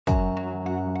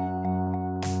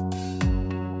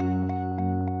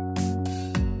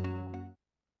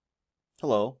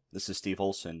Hello, this is Steve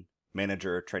Olson,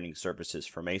 Manager of Training Services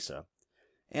for Mesa.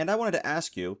 And I wanted to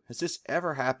ask you, has this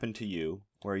ever happened to you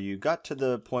where you got to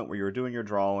the point where you were doing your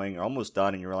drawing, or almost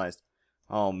done, and you realized,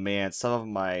 oh man, some of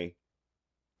my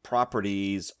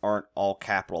properties aren't all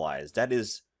capitalized. That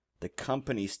is the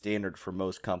company standard for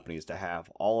most companies to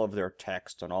have all of their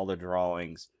text and all their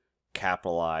drawings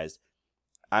capitalized.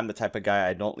 I'm the type of guy,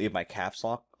 I don't leave my caps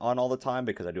lock on all the time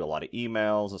because I do a lot of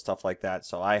emails and stuff like that,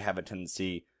 so I have a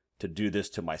tendency to do this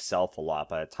to myself a lot.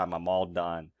 By the time I'm all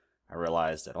done, I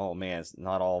realize that, oh man, it's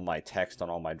not all my text on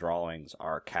all my drawings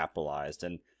are capitalized.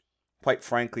 And quite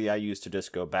frankly, I used to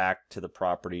just go back to the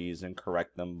properties and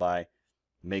correct them by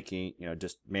making,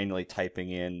 just manually typing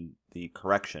in the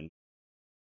correction.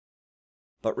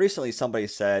 But recently somebody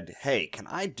said, hey, can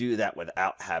I do that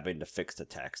without having to fix the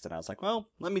text? And I was like, well,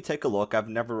 let me take a look. I've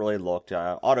never really looked.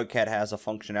 AutoCAD has a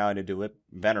functionality to do it.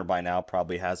 Inventor by now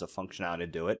probably has a functionality to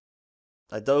do it.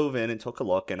 I dove in and took a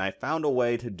look, and I found a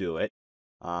way to do it.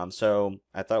 So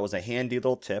I thought it was a handy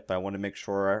little tip. I want to make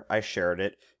sure I shared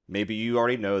it. Maybe you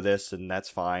already know this, and that's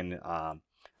fine.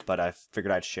 But I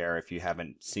figured I'd share if you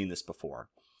haven't seen this before.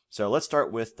 So let's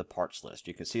start with the parts list.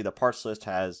 You can see the parts list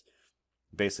has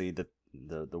basically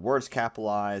the words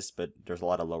capitalized, but there's a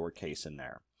lot of lowercase in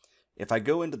there. If I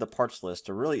go into the parts list,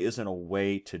 there really isn't a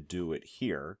way to do it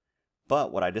here.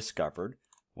 But what I discovered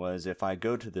was if I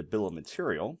go to the bill of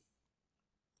material,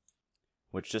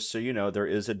 which, just so you know, there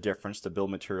is a difference. The bill of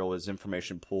material is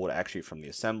information pulled actually from the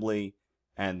assembly,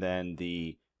 and then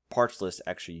the parts list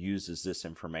actually uses this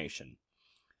information.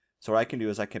 So what I can do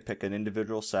is I can pick an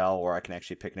individual cell, or I can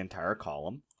actually pick an entire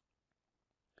column.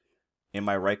 In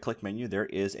my right-click menu, there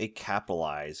is a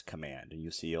capitalize command, and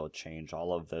you see it'll change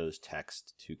all of those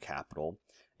text to capital.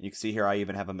 And you can see here I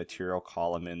even have a material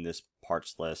column in this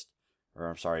parts list, or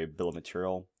I'm sorry, bill of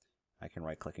material. I can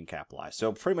right-click and capitalize.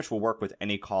 So pretty much will work with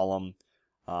any column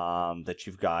that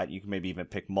you've got. You can maybe even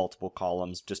pick multiple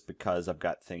columns. Just because I've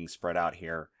got things spread out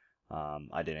here,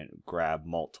 I didn't grab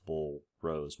multiple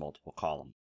rows, multiple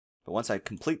columns. But once I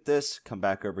complete this, come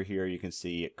back over here, you can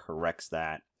see it corrects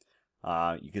that.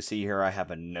 You can see here I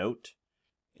have a note.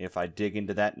 If I dig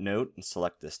into that note and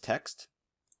select this text,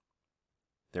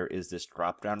 there is this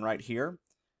drop down right here.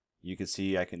 You can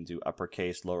see I can do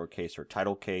uppercase, lowercase, or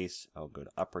title case. I'll go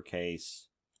to uppercase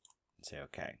and say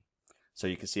OK. So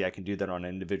you can see I can do that on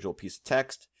an individual piece of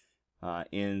text.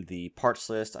 In the parts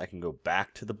list, I can go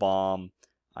back to the BOM.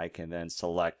 I can then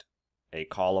select a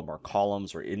column or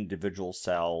columns or individual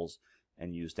cells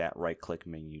and use that right-click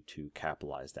menu to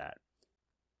capitalize that.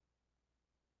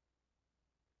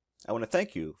 I want to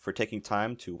thank you for taking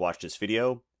time to watch this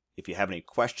video. If you have any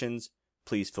questions,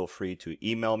 please feel free to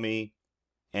email me,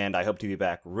 and I hope to be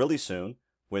back really soon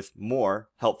with more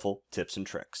helpful tips and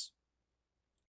tricks.